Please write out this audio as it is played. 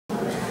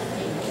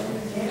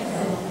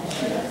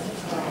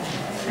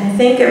I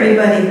think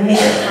everybody made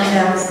it from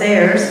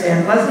downstairs,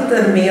 and wasn't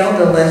the meal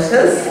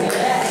delicious?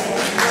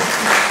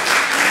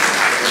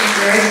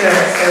 Very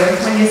good. So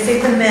when you see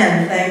the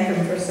men, thank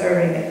them for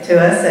serving it to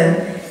us, and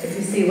if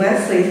you see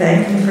Wesley,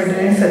 thank him for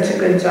doing such a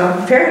good job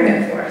preparing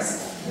it for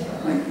us.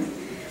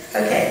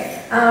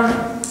 Okay,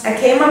 I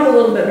came up a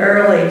little bit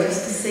early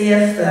just to see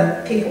if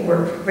the people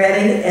were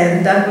ready,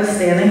 and Doug was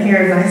standing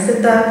here, and I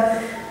said,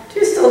 Doug, do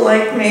you still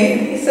like me?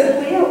 And he said,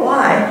 well, yeah,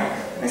 why?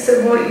 I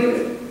said, well,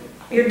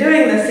 you're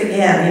doing this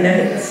again. You know,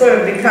 it's sort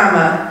of become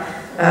a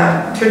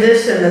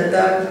tradition that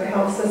Doug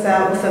helps us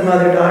out with the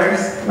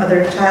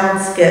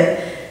mother-child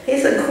skit. He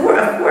said, of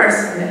course,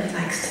 and he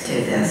likes to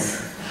do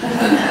this.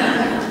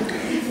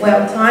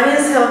 Well,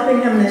 Tanya's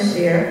helping him this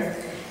year,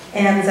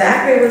 and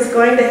Zachary was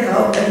going to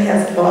help, but he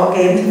has a ball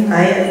game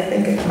tonight. I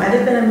think it might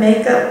have been a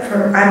makeup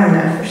for, I don't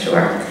know for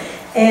sure.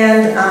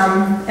 And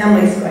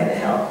Emily's going to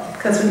help,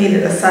 because we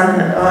needed a son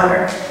and a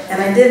daughter.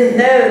 And I didn't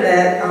know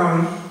that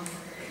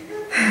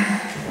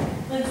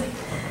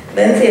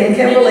Lindsay and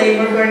Kimberly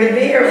were going to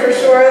be here for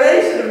sure.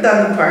 They should have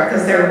done the part,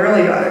 because they're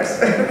really daughters.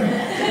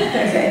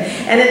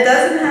 Okay. And it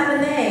doesn't have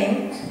a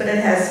name, but it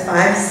has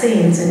 5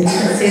 scenes, and you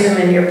can see them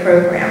in your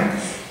program.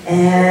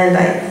 And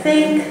I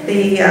think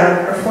the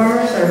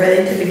performers are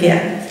ready to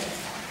begin.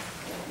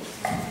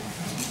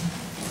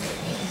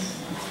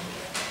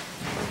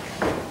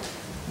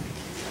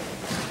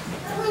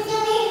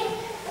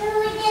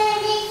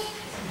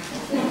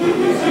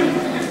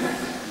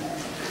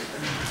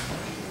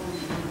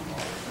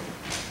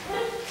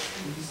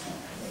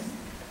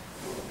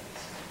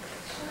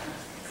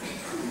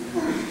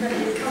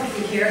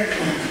 Here.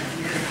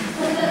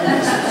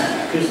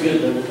 Feels good,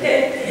 doesn't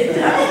it? It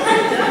does.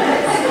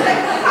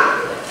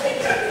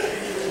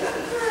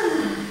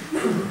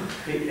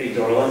 Hey,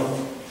 darling.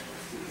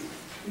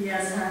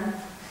 Yes, hon.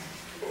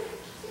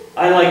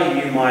 I liken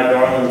you, my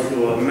darling, to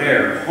a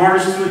mare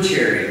harnessed to a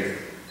chariot.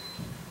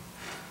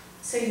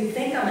 So you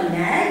think I'm a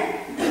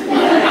nag?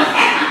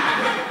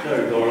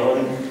 No,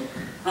 darling.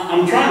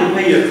 I'm trying to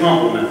pay you a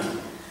compliment.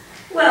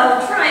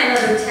 Well, try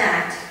another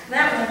tact.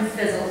 That one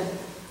fizzled.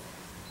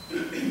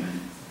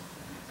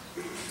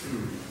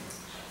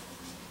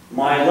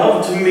 My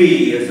love to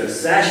me is a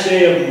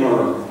sachet of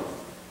myrrh.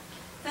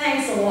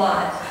 Thanks a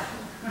lot.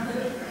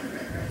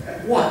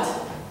 What?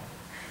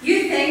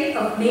 You think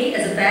of me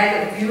as a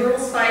bag of funeral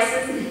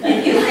spices?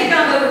 If you think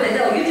I'm over the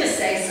hill, you just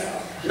say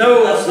so.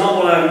 No, that's not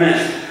what I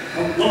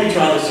meant. Let me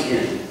try this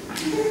again.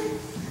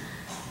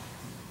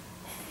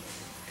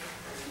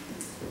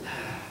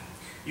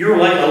 You're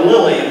like a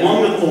lily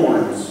among the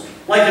thorns,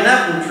 like an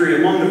apple tree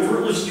among the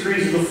fruitless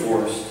trees of the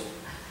forest.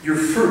 Your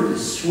fruit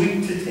is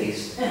sweet to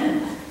taste.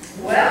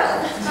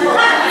 Well.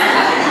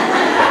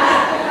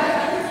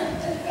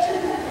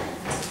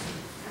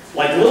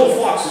 Like little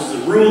foxes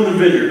that ruin the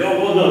vineyard. Oh,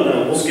 well,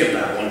 no, we'll skip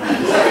that one.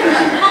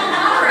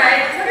 All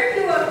right, what are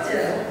you up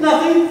to?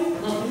 Nothing.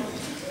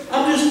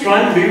 I'm just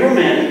trying to be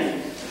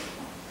romantic.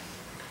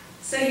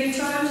 So you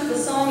turn to the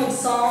Song of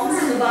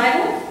Songs in the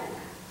Bible?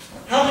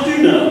 How did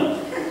you know?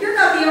 You're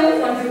not the only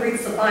one who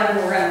reads the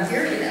Bible around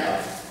here, you know.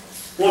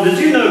 Well, did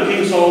you know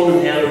King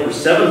Solomon had over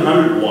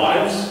 700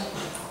 wives?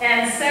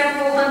 And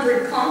several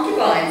hundred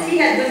concubines. He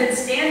had women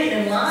standing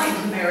in line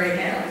to marry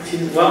him.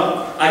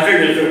 Well, I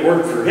figured if it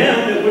worked for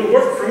him, it would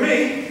work for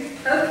me.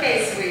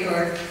 Okay,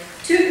 sweetheart.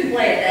 2 can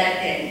play at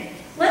that game.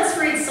 Let's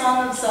read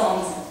Song of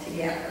Songs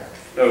together.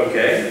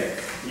 Okay.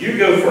 You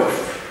go first.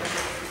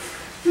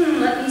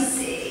 Let me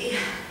see.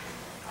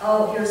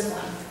 Oh, here's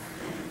one.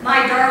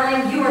 My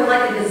darling, you are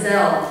like a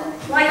gazelle,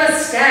 like a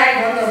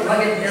stag on the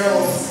rugged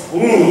hills.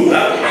 Ooh,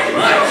 that was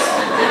nice.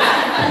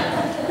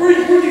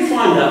 Where'd you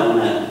find that one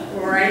at?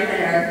 Right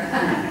there.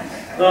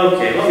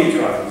 Okay, let me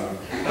try this one.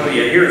 Oh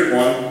yeah, here's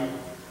one.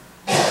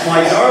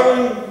 My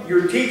darling,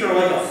 your teeth are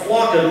like a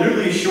flock of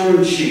newly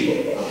shorn sheep.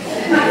 Is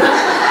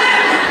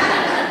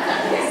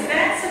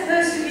that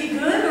supposed to be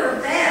good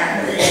or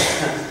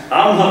bad?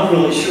 I'm not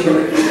really sure.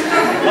 Let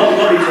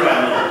me try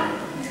another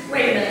one.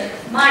 Wait a minute.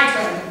 My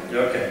turn.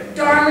 Okay.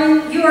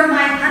 Darling, you are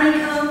my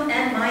honeycomb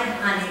and my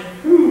honey.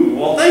 Ooh,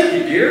 well, thank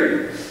you,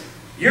 dear.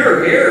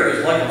 Your hair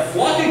is like a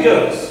flock of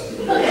goats.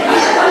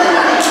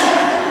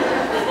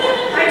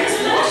 I just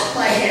washed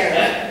my hair.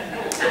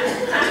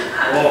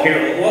 Well,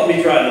 here, let me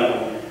try another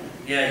one.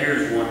 Yeah,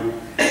 here's one.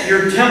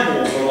 Your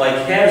temples are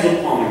like halves of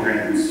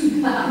pomegranates.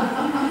 You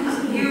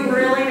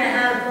really know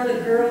how to put a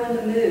girl in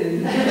the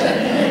mood.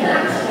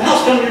 How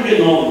come you're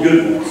getting all the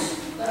good ones?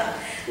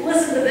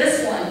 Listen to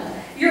this one.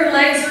 Your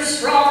legs are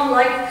strong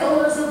like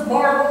pillars of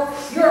marble.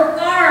 Your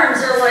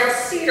arms are like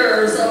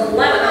cedars of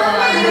Lebanon.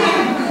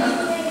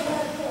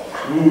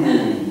 Ooh,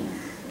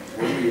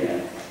 where are you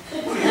at?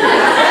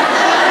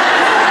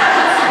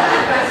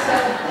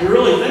 You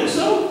really think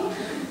so?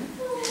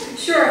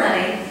 Sure,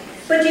 honey.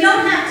 But you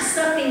don't have to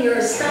stuff in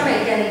your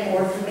stomach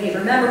anymore for me.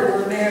 Remember,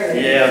 we're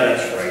married. Yeah,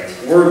 that's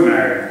right. We're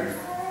married.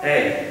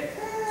 Hey,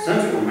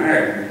 since we're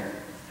married,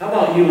 how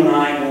about you and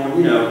I going,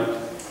 you know,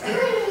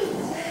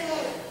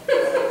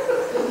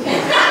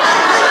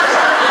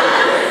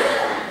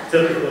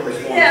 typical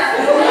response. Yeah.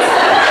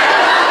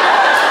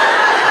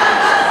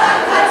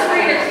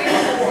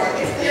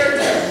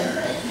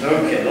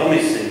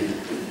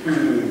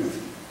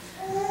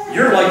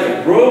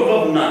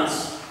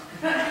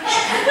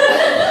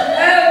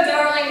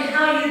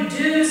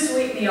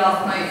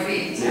 off my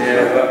feet.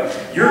 Yeah,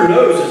 but your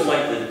nose is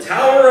like the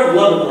Tower of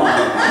Lebanon.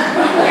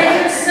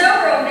 And you're so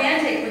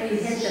romantic when you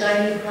hint that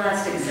I need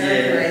plastic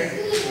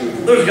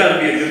surgery. There's got to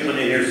be a good one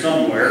in here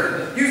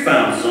somewhere. You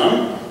found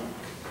some.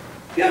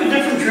 You have a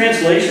different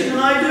translation than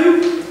I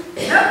do?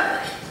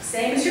 Yep,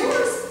 same as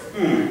yours.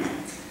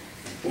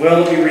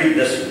 Well, let me read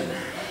this one.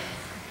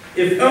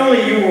 If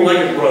only you were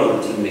like a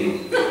brother to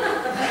me.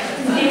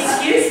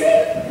 Excuse me?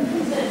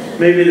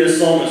 Maybe this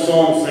Song of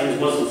Songs thing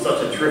wasn't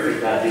such a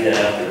terrific idea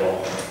after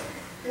all.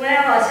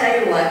 Well, I'll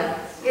tell you what.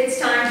 It's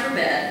time for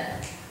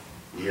bed.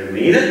 You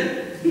mean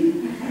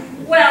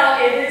it? Well,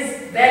 it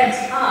is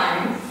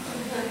bedtime.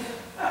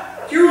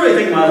 Do you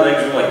really think my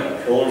legs are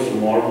like pillars of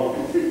marble?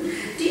 Do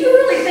you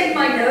really think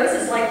my nose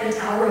is like the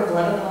Tower of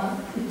Lebanon?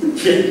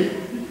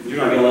 You're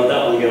not going to let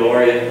that one go,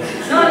 are you?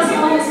 Not as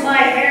long as my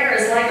hair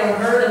is like a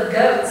herd of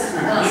goats.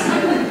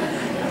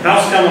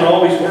 House coming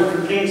always worked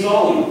for King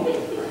Solomon.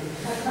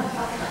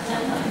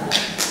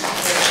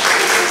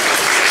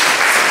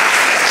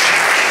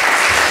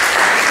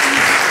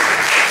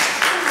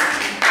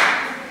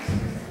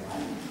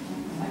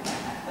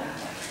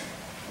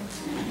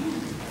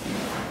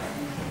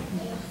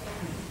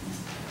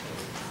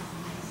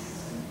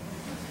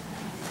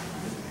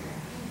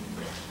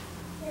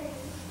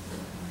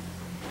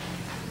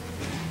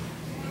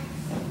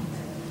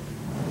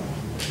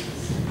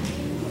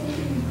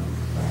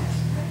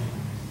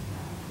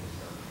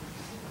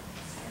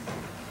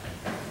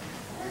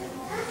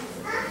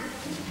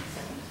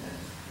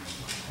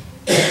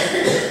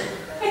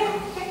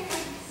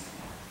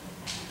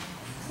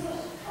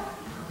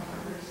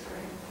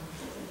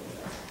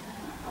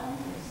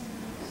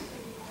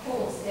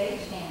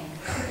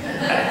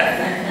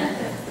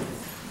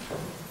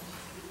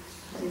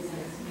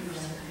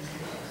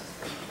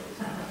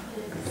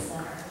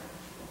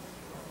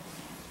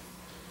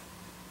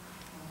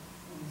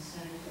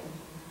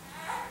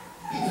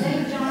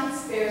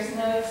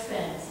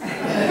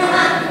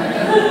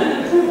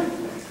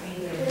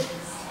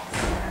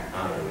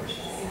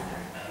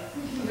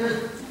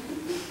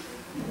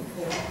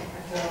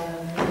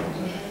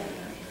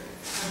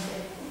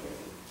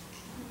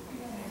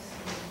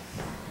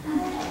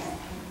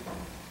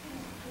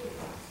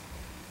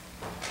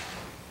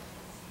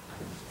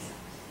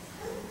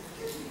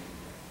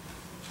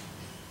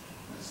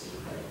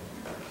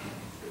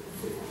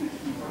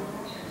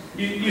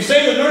 You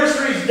say the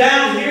nursery's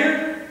down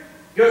here?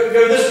 Go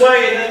this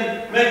way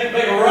and then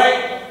make a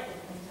right?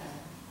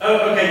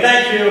 Oh, okay,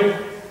 thank you.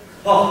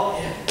 Oh,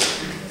 yeah.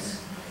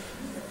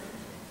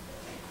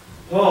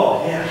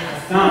 Oh, yeah, I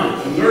found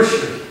it, the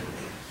nursery.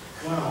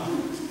 Wow.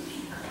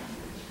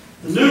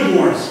 The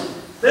newborns,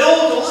 they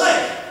all look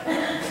alike.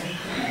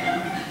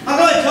 How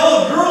can I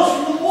tell the girls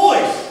from the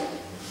boys?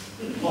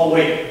 Oh,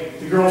 wait,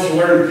 the girls are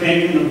wearing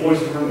pink and the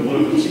boys are wearing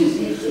blue.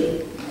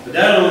 But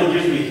that only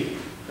gives me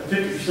a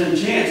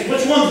 50% chance.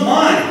 Which one's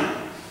mine?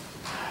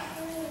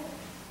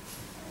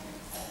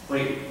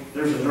 Wait,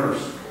 there's a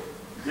nurse.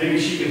 Maybe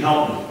she can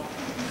help me.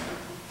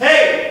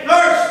 Hey,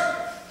 nurse!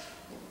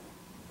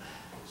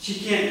 She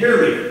can't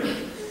hear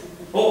me.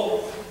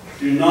 Oh,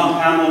 do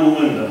not pound on the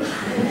window.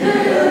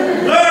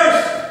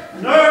 Nurse!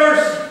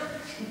 Nurse!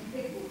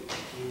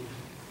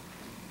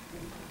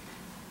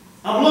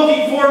 I'm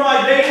looking for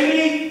my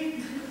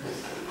baby.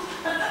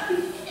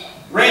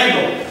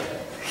 Randall.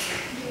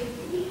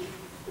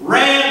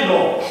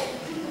 Randall.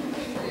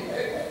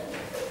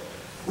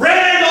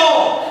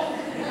 Randall!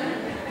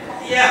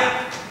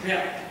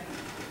 Yeah.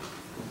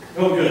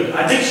 Oh, good.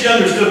 I think she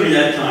understood me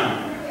that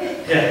time.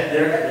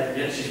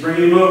 Yeah, she's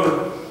bringing him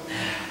over.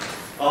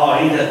 Oh,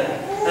 ain't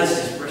that's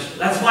just precious.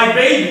 That's my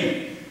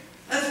baby.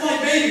 That's my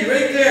baby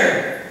right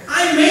there.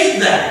 I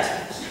made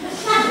that.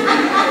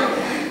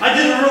 I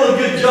did a really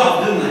good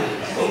job, didn't I?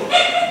 Oh,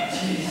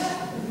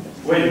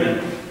 jeez. Wait a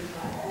minute.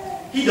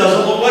 He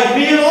doesn't look like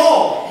me at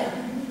all.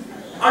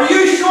 Are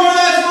you sure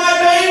that's my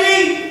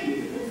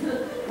baby?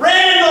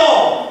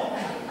 Randall!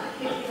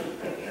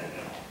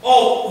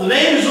 Oh, the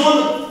name is on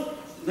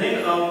the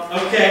name.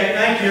 Oh, okay,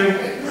 thank you.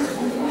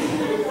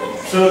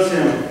 So it's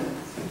him.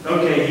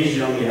 Okay, he's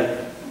young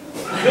yet.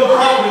 He'll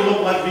probably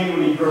look like me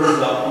when he grows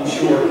up, I'm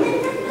sure.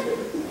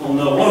 Oh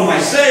no, what am I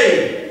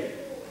saying?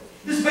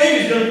 This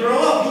baby's going to grow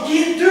up.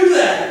 He can't do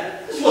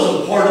that. This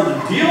wasn't part of the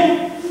deal.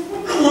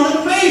 I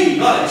wanted a baby,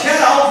 not a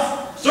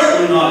child.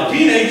 Certainly not a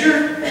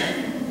teenager.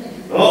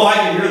 Oh, I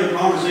can hear the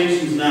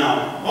conversations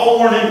now. I'll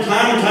warn him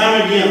time and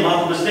time again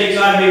about the mistakes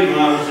I made when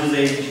I was his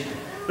age.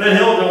 But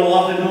he'll go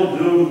off and he'll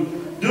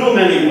do them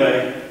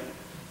anyway.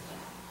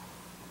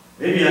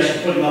 Maybe I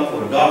should put him up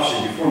for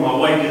adoption before my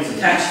wife gets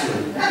attached to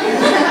him. Nah,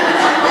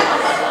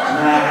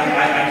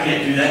 I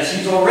can't do that.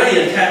 She's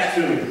already attached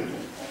to him.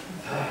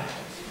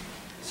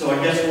 So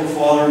I guess we're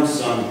father and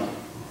son.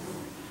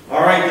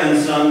 All right then,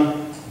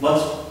 son.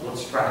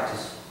 Let's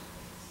practice.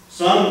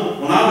 Son,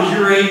 when I was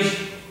your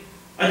age,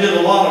 I did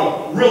a lot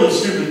of really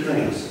stupid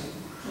things.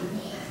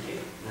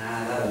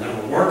 Nah, that'll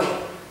never work.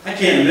 I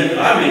can't admit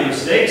that I made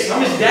mistakes.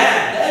 I'm his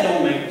dad. Dad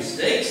don't make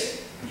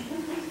mistakes.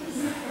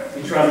 Let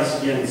me try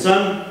this again.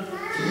 Son,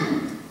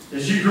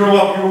 As you grow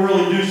up, you'll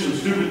really do some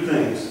stupid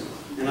things.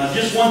 And I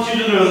just want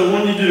you to know that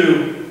when you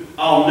do,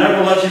 I'll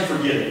never let you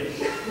forget it.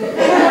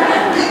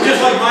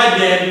 Just like my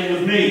dad did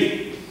with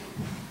me.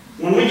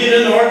 When we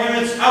get into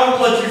arguments, I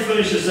won't let you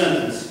finish a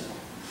sentence.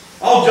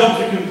 I'll jump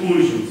to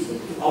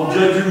conclusions. I'll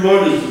judge your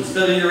motives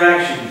instead of your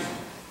actions.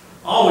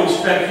 I'll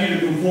expect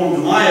you to conform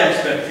to my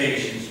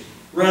expectations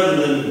rather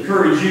than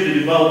encourage you to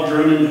develop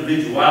your own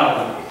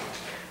individuality.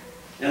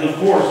 And of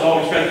course, I'll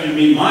expect you to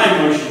meet my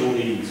emotional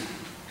needs.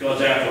 Because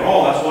after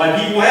all, that's why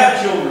people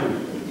have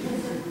children.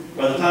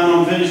 By the time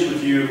I'm finished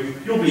with you,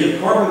 you'll be a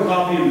carbon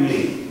copy of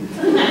me.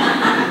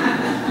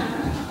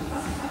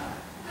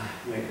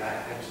 Wait, I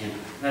can't.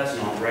 That's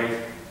not right.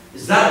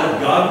 Is that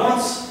what God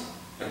wants?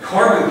 A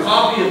carbon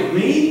copy of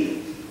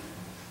me?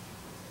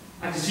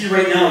 I can see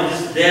right now that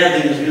this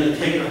dad thing is going to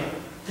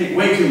take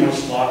way too much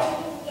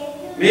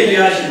thought. Maybe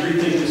I should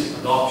rethink this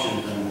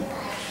adoption thing.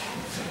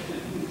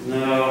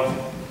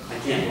 No, I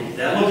can't look at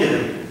that. Look at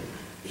him.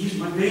 He's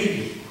my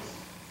baby.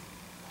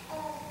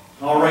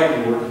 All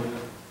right, Lord.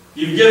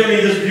 You've given me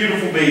this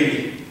beautiful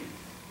baby.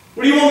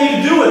 What do you want me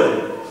to do with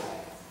it?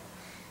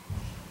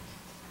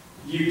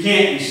 You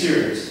can't be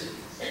serious.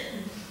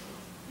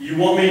 You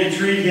want me to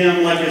treat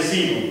him like a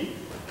seedling?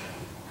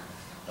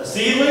 A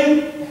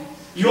seedling?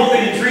 You want me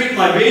to treat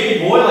my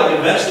baby boy like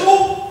a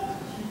vegetable?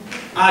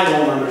 I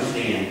don't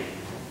understand.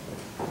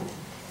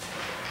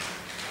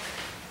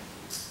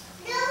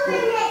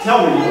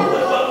 Tell me,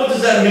 what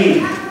does that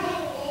mean?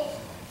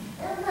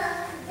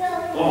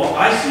 Oh,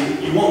 I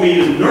see. You want me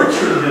to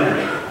nurture him.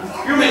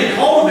 You want me to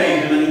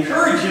cultivate him and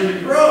encourage him to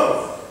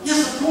grow.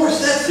 Yes, of course,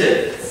 that's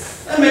it.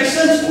 That makes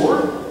sense,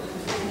 Lord.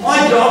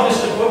 My job is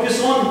to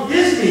focus on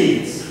his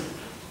needs,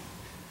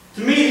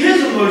 to meet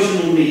his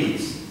emotional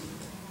needs.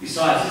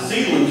 Besides, the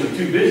seedlings are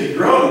too busy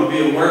growing to be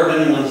aware of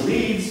anyone's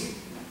needs.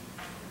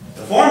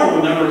 The farmer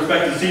would never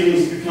expect the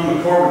seedlings to become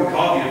a carbon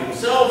copy of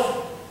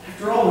himself.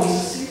 After all, he's a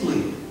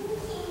seedling.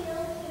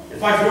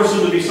 If I force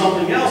him to be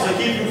something else, I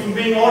keep him from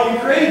being all you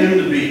created him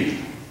to be.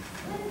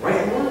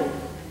 Right, Lord?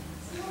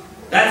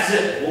 That's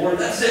it, Lord,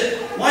 that's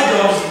it. My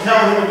job is to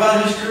tell him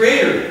about his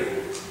Creator.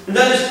 And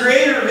that his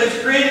Creator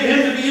has created him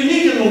to be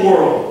unique in the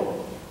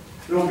world.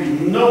 There will be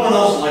no one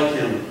else like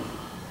him.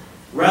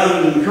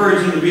 Rather than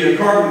encourage him to be a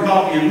carbon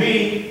copy of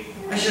me,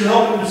 I should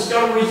help him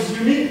discover his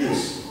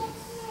uniqueness.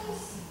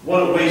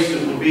 What a waste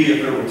it would be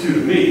if there were two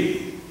of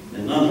me,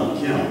 and none like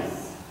him.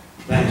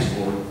 Thanks,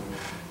 Lord.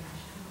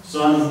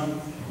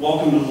 Son,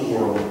 welcome to the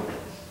world.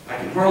 I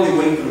can hardly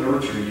wait to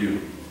nurture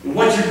you. And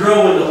watch you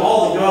grow into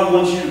all that God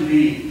wants you to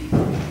be.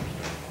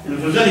 And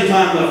if there's any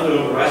time left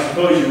over, I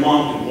suppose your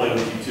mom can play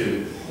with you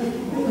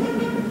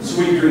too.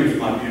 Sweet dreams,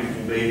 my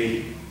beautiful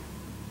baby.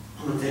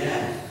 I'm a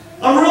dad.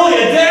 I'm really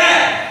a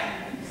dad!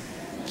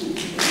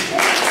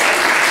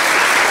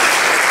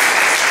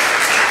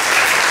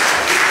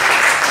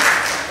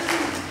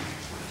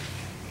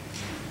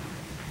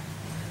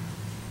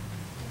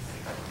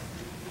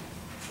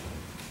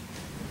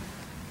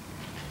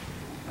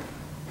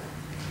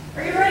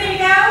 Are you ready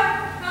to go?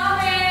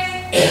 Coming!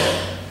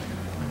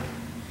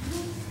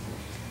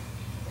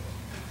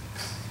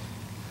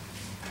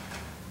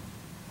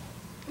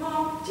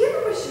 Mom, do you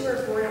ever wish you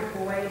were born a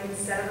boy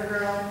instead of a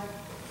girl?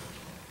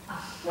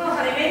 Well,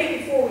 honey,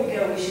 maybe before we go,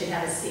 we should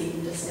have a seat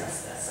and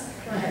discuss this.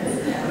 Go ahead and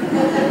sit down.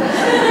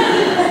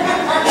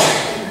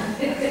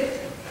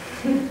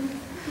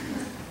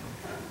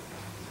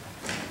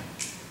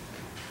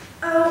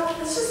 Oh,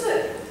 it's just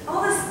that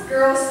all this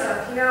girl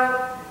stuff, you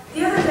know.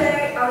 The other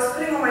day, I was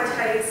putting on my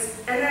tights,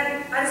 and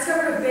then I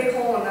discovered a big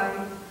hole in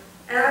them.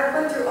 And I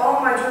went through all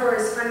my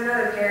drawers to find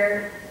another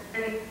pair,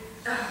 and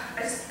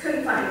I just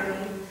couldn't find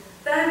any.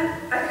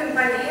 Then I couldn't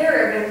find a hair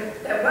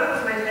ribbon that went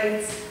with my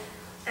tights,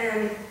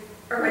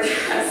 or my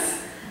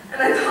dress.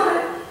 And I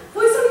thought,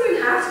 boys don't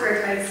even have to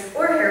wear tights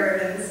or hair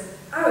ribbons.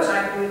 I wish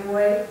I could be a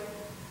boy.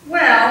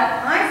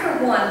 Well, I,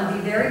 for one,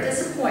 would be very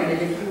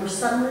disappointed if you were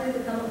suddenly to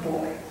become a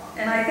boy.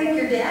 And I think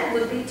your dad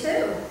would be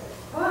too.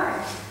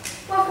 Why?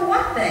 Well, for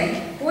one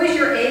thing, boys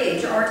your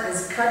age aren't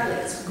as cuddly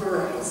as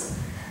girls.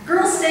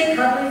 Girls stay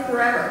cuddly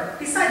forever.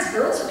 Besides,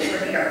 girls are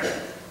prettier.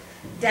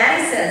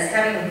 Daddy says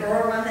having a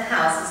girl around the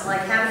house is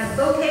like having a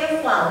bouquet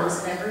of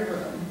flowers in every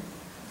room.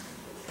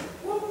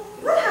 Well,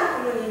 what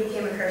happened when you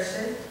became a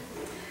Christian?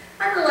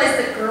 I realize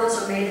that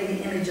girls are made in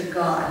the image of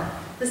God,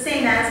 the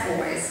same as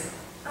boys.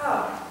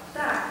 Oh,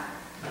 that.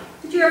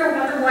 Did you ever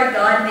wonder why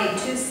God made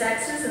two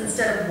sexes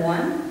instead of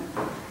one?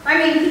 I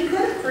mean, he could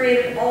have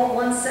created all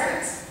one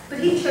sex, but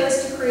he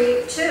chose to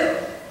create two.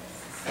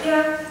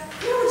 Yeah,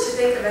 you know what you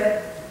think of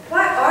it.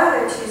 Why are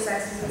there two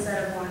sexes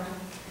instead of one?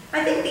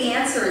 I think the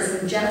answer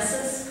is in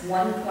Genesis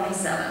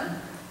 1:27.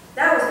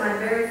 That was my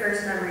very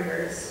first memory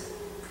verse.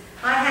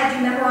 I had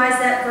you memorize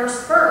that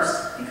verse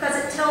first because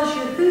it tells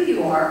you who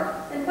you are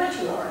and what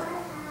you are.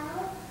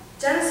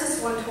 Genesis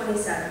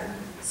 1:27.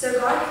 So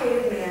God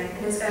created man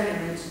in his own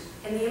image.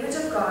 In the image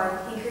of God,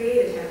 he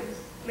created him.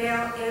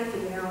 Male and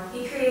female,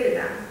 he created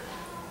them.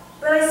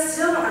 But I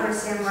still don't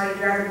understand why you'd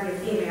rather be a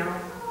female.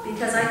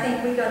 Because I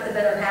think we got the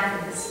better half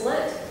of the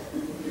split.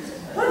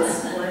 What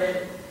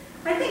split?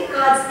 I think God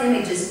God's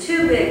image is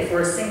too big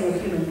for a single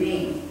human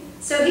being.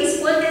 So he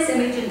split his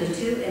image into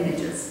two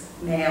images,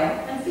 male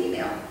and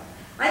female.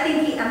 I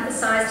think he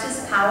emphasized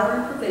his power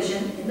and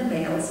provision in the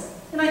males,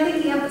 and I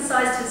think he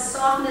emphasized his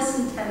softness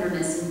and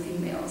tenderness in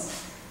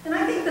females. And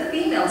I think the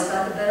females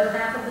got the better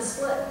half of the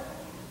split.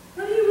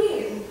 What do you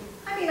mean?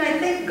 I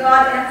think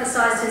God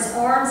emphasized his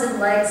arms and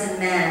legs in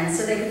men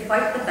so they could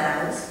fight the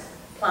battles,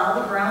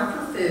 plow the ground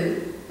for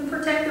food, and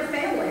protect their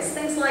families,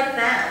 things like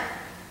that.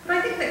 But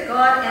I think that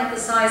God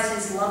emphasized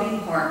his loving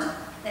heart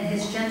and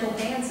his gentle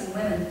hands in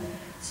women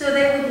so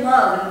they would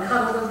love and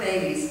cuddle their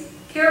babies,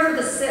 care for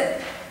the sick,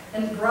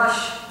 and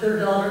brush their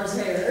daughters'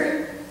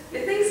 hair. You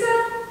think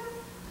so?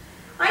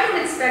 I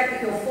don't expect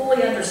that you'll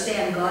fully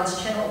understand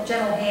God's gentle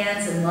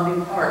hands and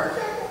loving heart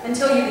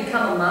until you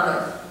become a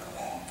mother.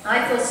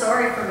 I feel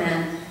sorry for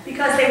men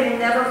because they will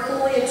never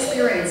fully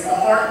experience the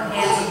heart and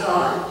hands of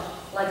God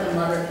like a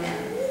mother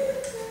can.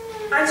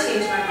 I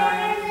changed my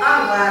mind.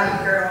 I'm glad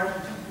I'm a girl.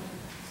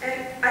 And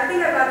I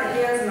think I've got the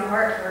hands and the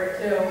heart for it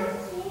too.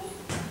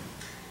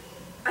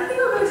 I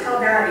think I'll go tell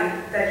Daddy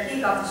that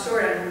he got the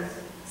short end of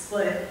the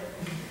split.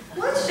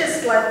 Let's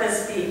just let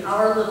this be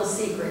our little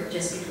secret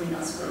just between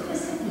us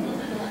girls.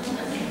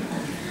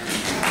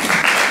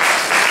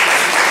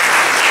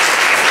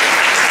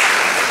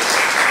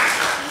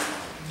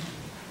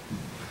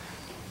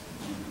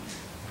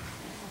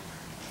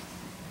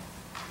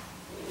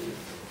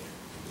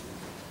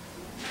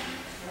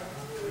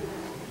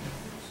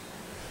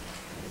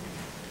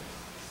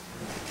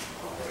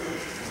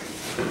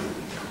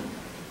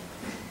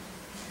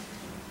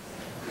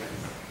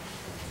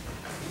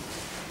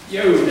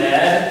 Yo,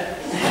 Dad.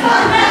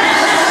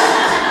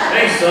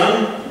 Hey,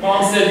 son.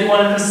 Mom said you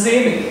wanted to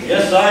see me.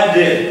 Yes, I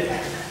did.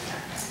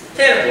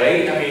 Can't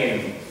wait.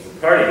 There's a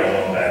party going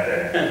on back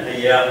there.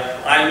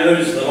 Yeah, I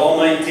noticed that all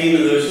 19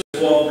 of those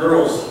 12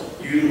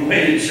 girls you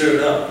invited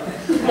showed up.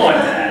 Come on,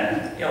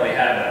 Dad. You only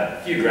have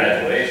a few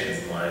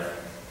graduations in life.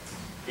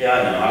 Yeah,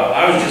 I know.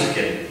 I was just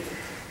kidding.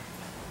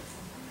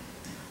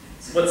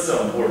 So what's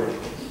so important?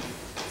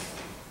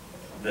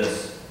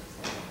 This.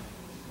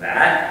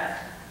 That?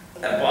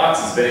 That box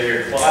has been in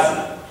your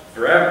closet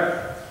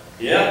forever.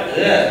 Yeah,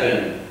 it has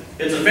been.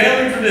 It's a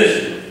family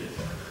tradition.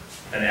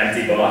 An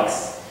empty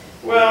box?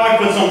 Well, I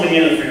put something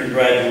in it for your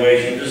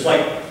graduation, just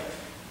like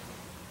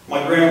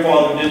my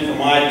grandfather did for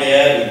my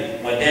dad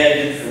and my dad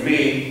did for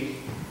me.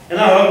 And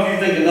I hope you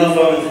think enough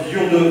of it that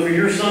you'll do it for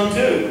your son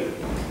too.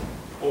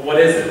 Well, what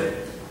is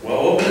it? Well,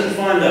 open it and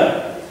find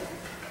out.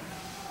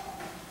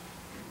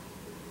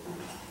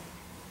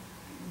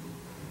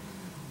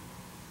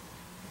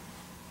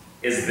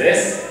 Is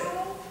this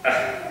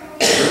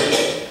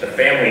the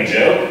family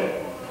joke?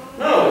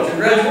 No, it's a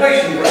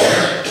graduation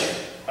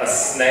present. A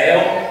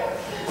snail?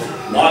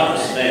 Not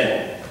the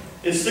snail.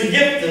 It's the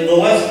gift of the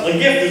lesson. The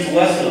gift is the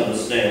lesson of the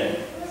snail.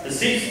 The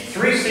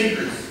three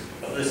secrets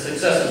of the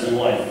successes in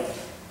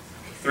life.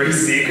 3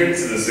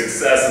 secrets to the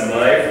success in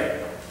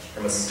life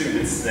from a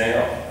stupid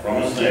snail?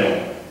 From a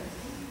snail.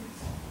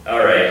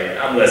 All right,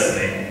 I'm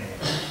listening.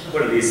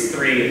 What are these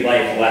 3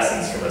 life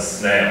lessons from a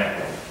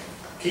snail?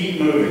 Keep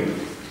moving.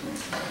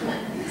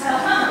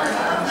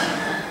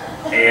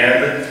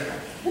 And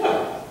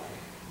What?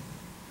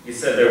 you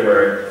said there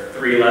were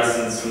 3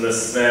 lessons from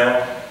this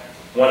snail.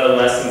 One of the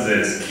lessons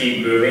is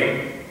keep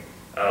moving.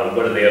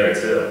 What are the other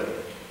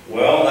 2?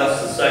 Well,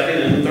 that's the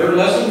second and third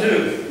lesson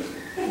too.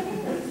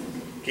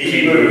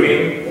 Keep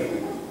moving.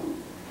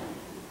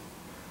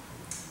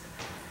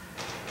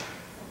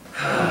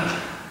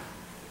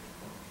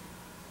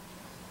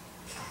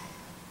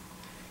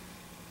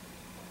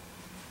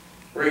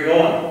 Where are you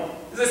going?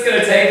 Is this going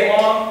to take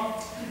long?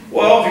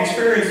 Well, if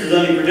experience is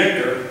any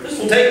predictor, this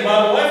will take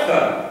about a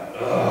lifetime.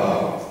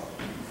 Oh.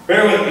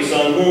 Bear with me,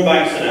 son. Go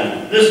back and sit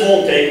down. This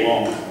won't take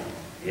long.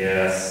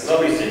 Yes.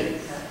 Let me see.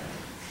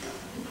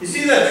 You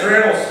see that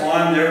trail of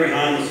slime there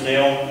behind the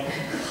snail?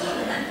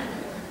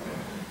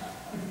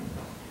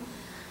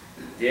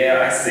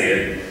 Yeah, I see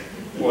it.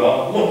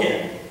 Well, look at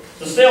it.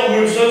 The snail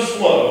moves so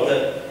slow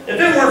that if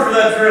it weren't for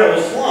that trail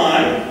of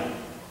slime,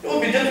 it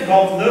would be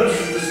difficult to notice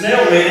that the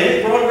snail made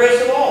any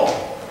progress at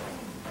all.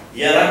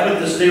 Yet I put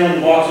the snail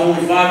in the box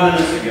only 5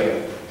 minutes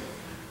ago.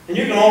 And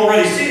you can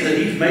already see that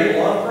he's made a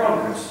lot of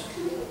progress.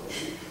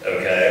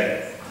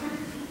 Okay.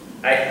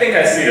 I think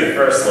I see the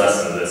first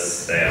lesson of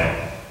this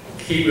snail.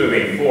 Keep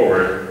moving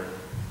forward.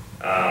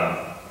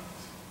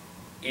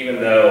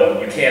 Even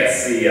though you can't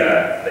see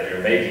that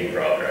you're making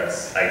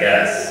progress, I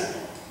guess.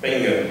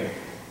 Bingo.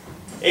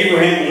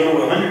 Abraham was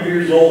over 100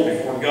 years old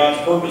before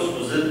God's purpose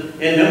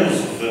in him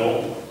was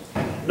fulfilled.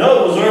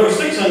 Noah was over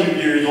 600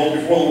 years old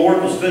before the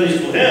Lord was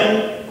finished with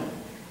him.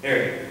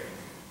 Here.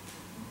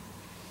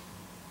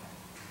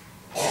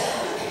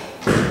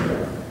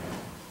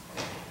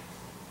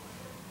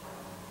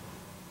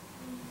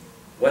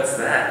 What's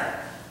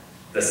that?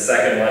 The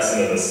second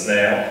lesson of the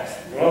snail?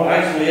 Well,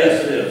 actually,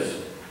 yes, it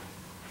is.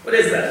 What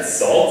is that,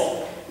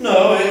 salt?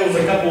 No, it was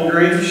a couple of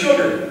grains of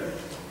sugar.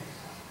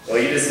 Well,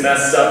 you just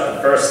messed up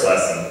the first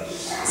lesson.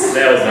 The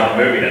snail's not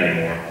moving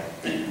anymore.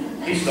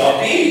 He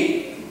stopped to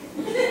eat.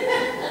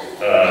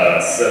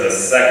 So the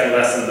second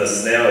lesson of the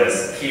snail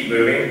is keep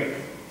moving,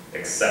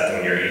 except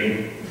when you're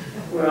eating.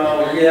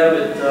 Well, yeah,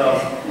 but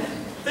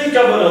think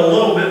of it a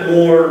little bit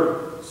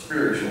more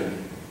spiritual.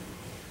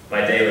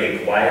 My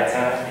daily quiet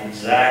time.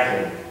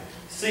 Exactly.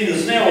 See, the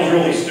snail is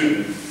really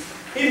stupid.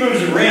 He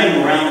moves at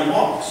random around the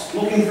box,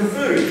 looking for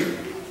food.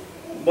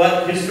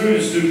 But his food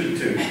is stupid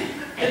too.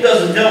 It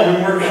doesn't tell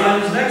him where to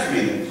find his next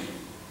meal.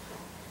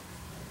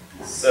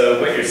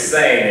 So what you're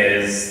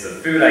saying is the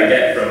food I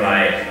get from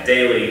my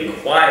daily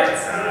quiet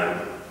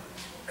time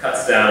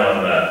cuts down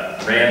on the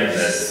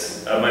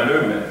randomness of my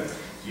movement.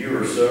 You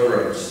are so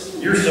right.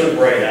 You're so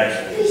bright,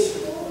 actually.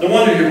 No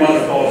wonder your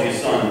mother calls you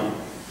son.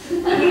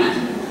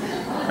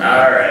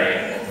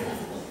 Alright.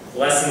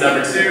 Lesson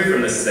number 2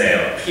 from the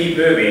snail. Keep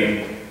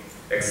moving,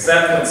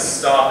 except when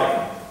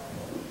stopping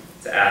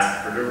to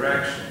ask for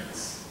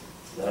directions.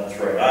 That's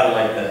right. I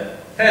like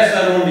that. Pass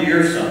that on to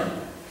your son.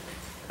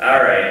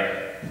 Alright.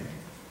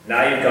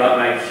 Now you've got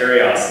my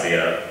curiosity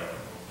up.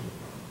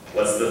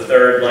 What's the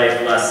third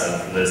life lesson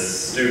from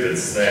this stupid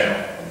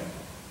snail?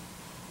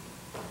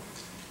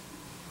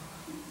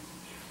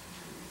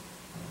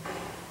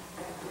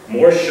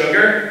 More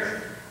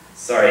sugar?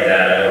 Sorry,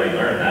 Dad, I already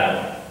learned that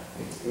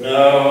one.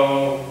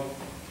 No.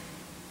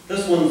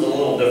 This one's a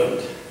little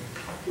different.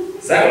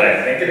 Is that what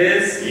I think it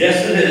is?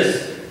 Yes, it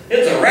is.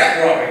 It's a rat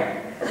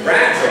dropping. A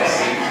rat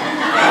dropping?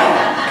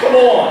 Oh, come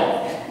on!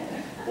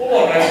 Well,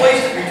 look, I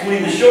placed it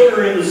between the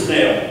sugar and the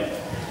snail.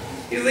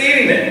 He's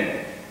eating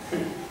it.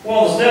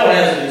 Well, the snail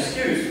has an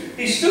excuse.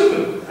 He's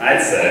stupid.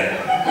 I'd say.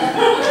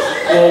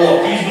 Well,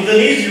 look, he's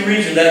within easy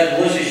reach of that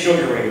delicious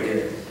sugar right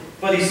there.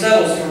 But he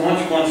settles for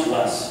much, much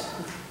less.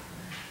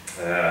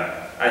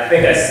 I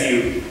think I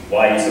see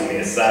why you took me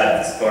aside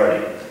at this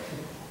party.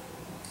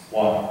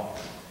 Why?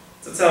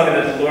 To tell me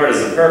that the Lord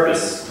has a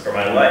purpose for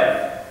my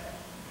life.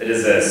 It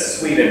is as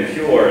sweet and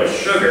pure as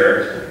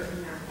sugar,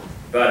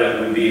 but it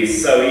would be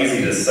so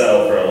easy to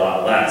settle for a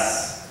lot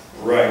less.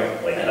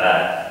 Right. Like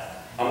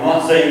that. I'm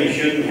not saying you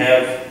shouldn't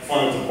have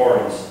fun at the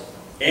parties.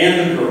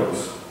 And the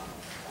girls.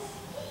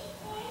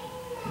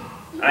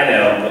 I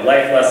know, but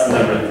life lesson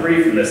number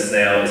 3 from this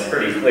snail is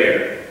pretty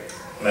clear.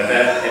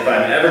 If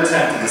I'm ever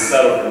tempted to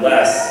settle for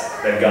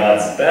less than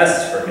God's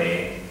best for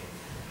me,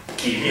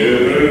 keep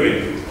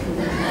moving.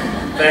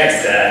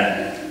 Thanks,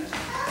 Dad.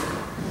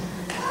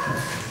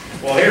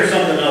 Well, here's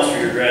something else for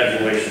your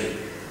graduation.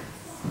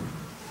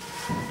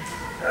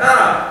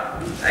 Ah,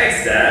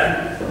 thanks,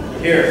 Dad.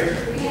 Here,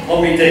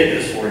 let me take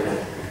this for you.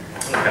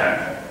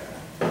 Okay.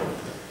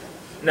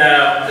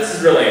 Now, this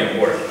is really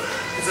important.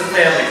 It's a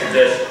family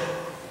tradition.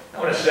 I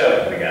want to show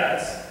it to the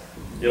guys.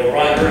 You'll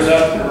probably curse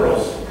out the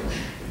girls.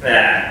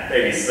 Nah,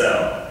 maybe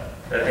so.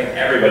 I think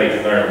everybody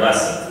can learn a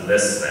lesson from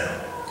this snail.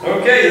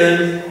 Okay,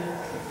 then.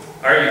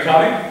 Aren't you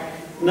coming?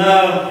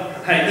 No,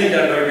 I think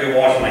I better go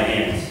wash my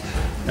hands.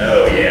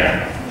 Oh,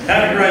 yeah.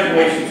 Happy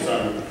graduation,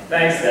 son.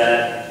 Thanks,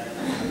 Dad.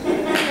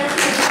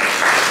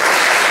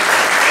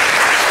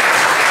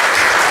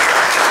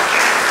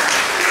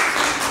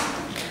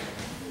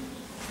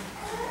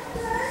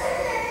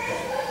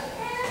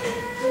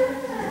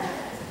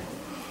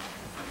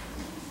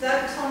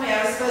 Doug told me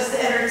I was supposed to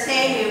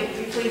entertain you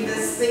between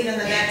this scene and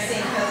the next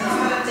scene because it's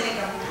going to take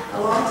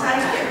a long time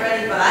to get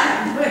ready, but I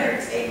have no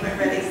entertainment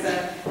ready, so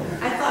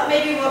I thought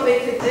maybe what we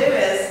could do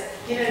is,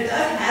 you know,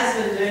 Doug has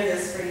been doing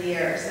this for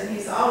years, and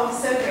he's always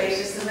so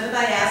gracious. The minute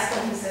I ask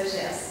him, he says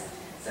yes.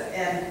 So,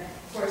 and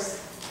of course,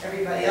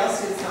 everybody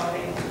else who's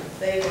helping,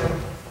 they were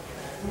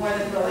more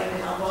than willing to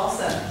help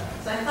also.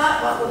 So I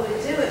thought what we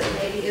would do is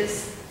maybe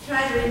is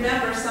try to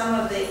remember some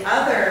of the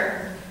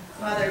other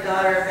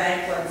mother-daughter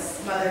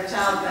banquets,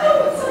 mother-child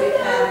banquets that we've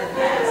had in the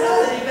past.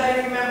 Does anybody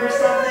remember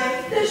something?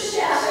 The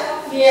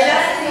chef. Yeah.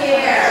 Chef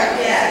Pierre,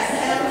 yes.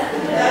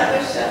 That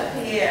was Chef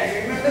Pierre.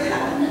 You remember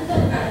that one?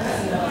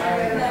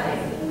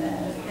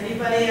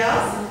 Anybody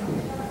else?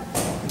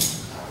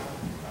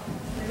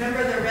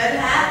 Remember the Red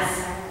Hats?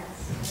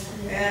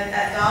 And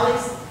at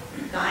Dolly's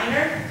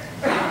Diner?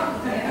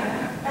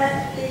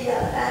 At the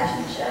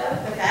fashion show.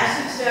 The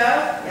fashion show?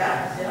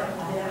 Yeah.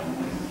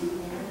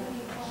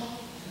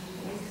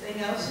 Anything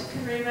else you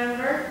can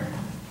remember?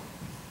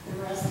 The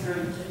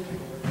restaurant.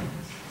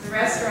 The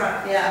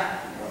restaurant, yeah.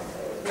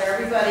 Where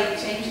everybody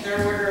changed their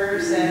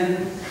orders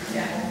and,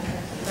 yeah.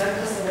 That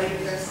was the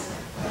waitress.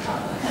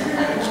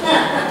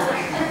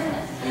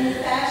 And the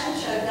fashion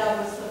show, that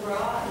was the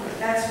bride.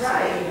 That's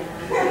right.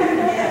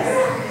 Yes.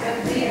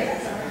 Good dear.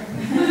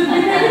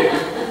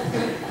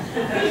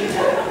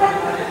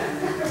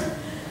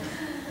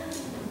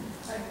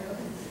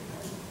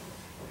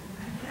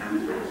 I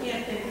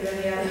can't think of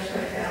any others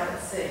right now.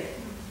 Let's see.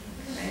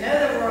 I know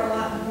there were a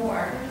lot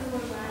more.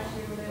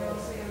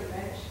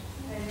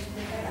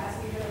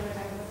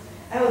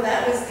 Oh,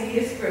 that was the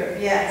youth group,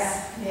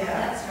 yes. Yeah.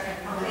 That's right.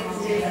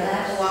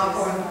 The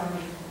Walk-on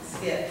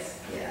skits,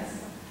 yes.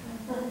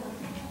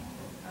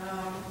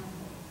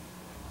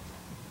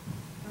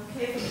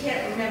 Okay, if you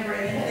can't remember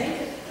anything,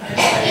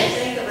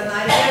 think of a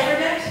night over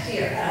next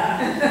year.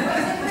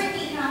 Was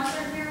Ricky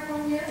Hauser here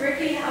one year?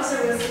 Ricky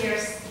Hauser was here,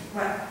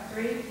 what,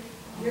 3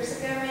 years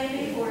ago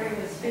maybe?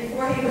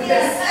 before he was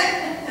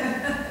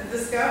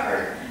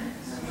discovered.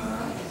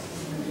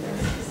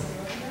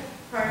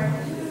 Pardon?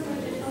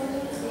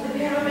 Did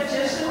you have a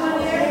magician one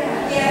year?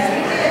 Yes, we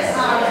did.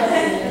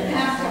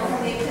 After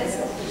from the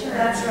Episcopal Church.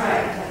 That's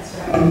right, that's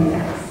right.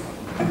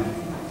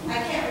 I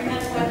can't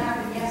remember what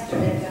happened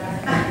yesterday, but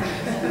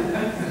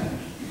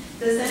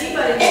Does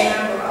anybody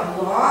remember a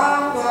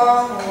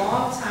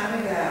long time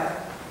ago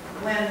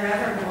when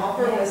Reverend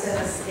Walker was in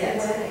a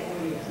skit?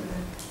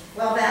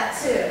 Well, that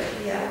too,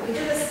 yeah. We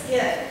did a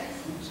skit,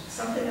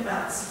 something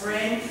about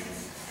spring,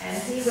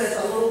 and he was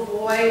a little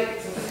boy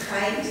with a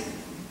kite.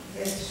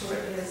 His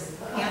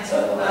hands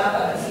were pulled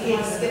up, and he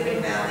was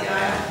skipping down the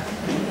aisle.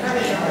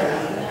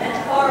 and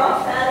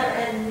Coral Feather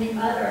and the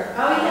other.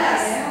 Oh,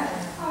 yes.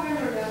 I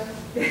remember that.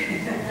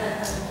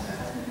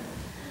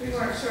 We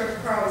weren't sure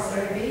if Carl was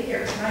going to be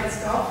here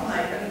tonight's golf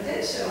night, but he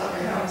did show up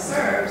and help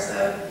serve,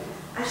 so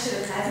I should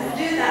have had him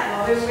do that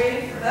while we were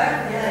waiting for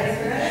that. Ready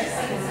for the next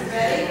seats?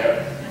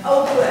 Ready?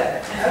 Oh, good.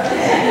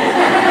 Okay.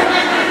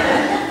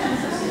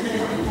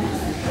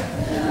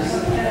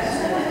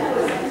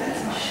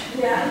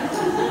 Yeah.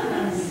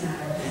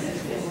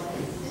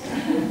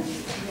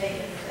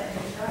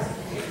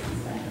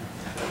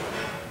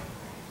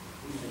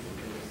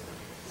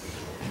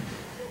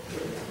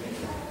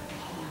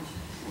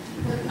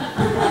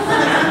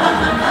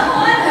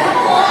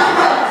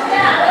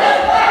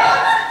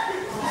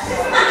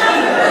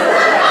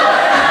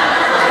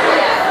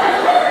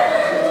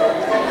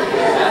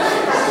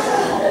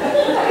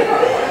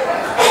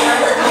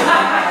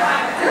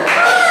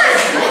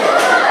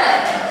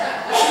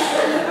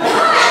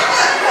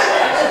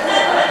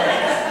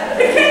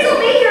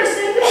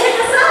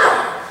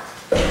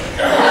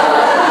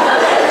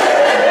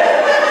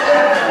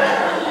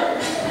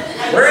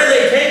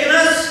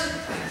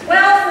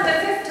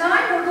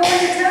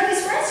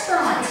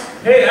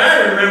 Hey,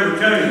 I remember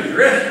Tony's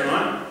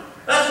restaurant.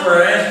 That's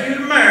where I asked you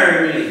to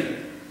marry me.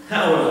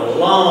 That was a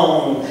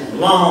long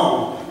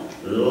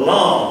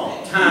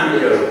time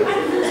ago.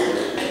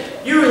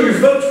 You and your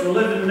folks were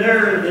living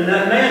there in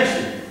that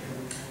mansion.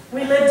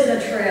 We lived in a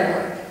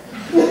trailer.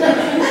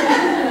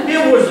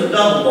 It was a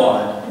double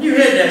wide. You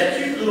had that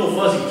cute little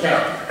fuzzy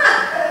cat.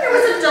 There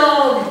was a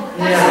dog.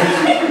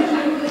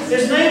 Yeah.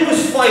 His name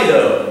was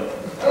Fido.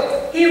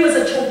 He was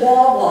a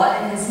Chihuahua,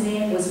 and his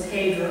name was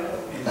Pedro.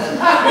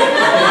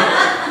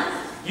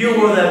 You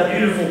wore that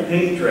beautiful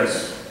pink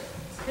dress.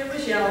 It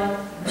was yellow.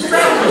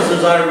 Strapless,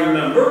 as I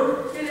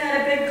remember. It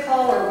had a big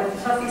collar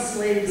with puffy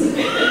sleeves.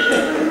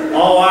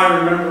 All I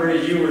remember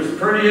is you were as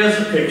pretty as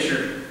a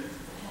picture.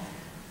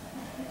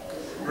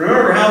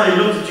 Remember how they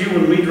looked at you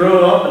when we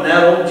drove up in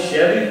that old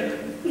Chevy?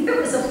 It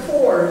was a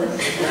Ford.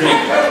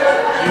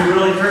 You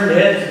really turned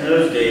heads in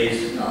those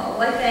days. Oh,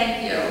 I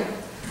thank you.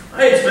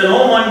 I had spent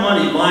all my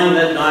money buying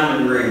that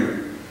diamond ring.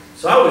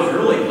 So I was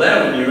really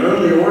glad when you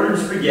only ordered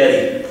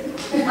spaghetti.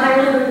 I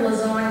ordered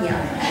lasagna.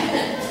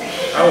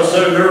 I was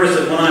so nervous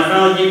that when I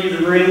finally gave you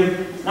the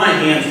ring, my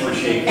hands were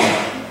shaking.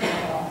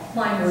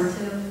 Mine were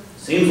too.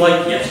 Seems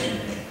like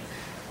yesterday.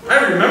 I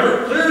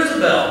remember it clear as a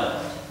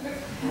bell.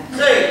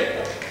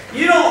 Say,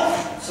 you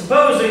don't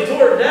suppose they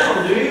tore it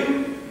down, do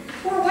you?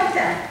 Or what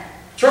then?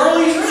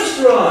 Charlie's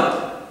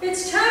Restaurant.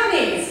 It's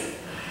Tony's.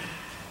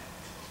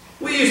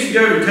 We used to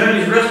go to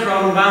Tony's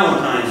Restaurant on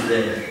Valentine's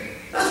Day.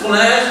 That's when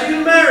I asked you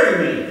to marry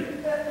me.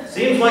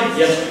 Seems like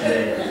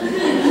yesterday.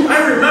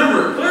 I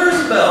remember it clear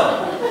as a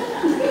bell.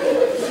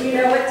 Do you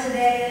know what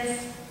today is?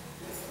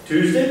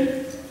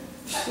 Tuesday?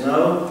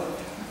 No.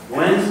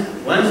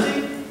 Wednesday?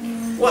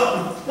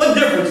 What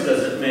difference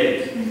does it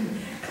make?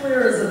 Clear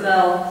as a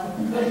bell.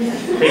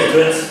 Hey,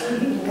 Toots.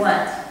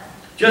 What?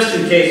 Just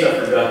in case I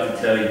forgot to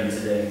tell you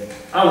today,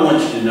 I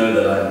want you to know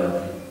that I love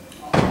you.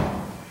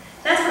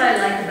 That's what I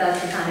like about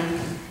you, honey.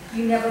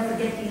 You never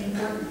forget the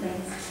important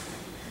things.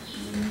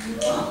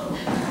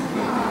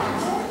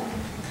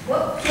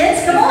 Well,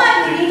 kids, come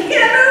on. We need to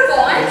get a move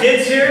on. The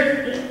kids here?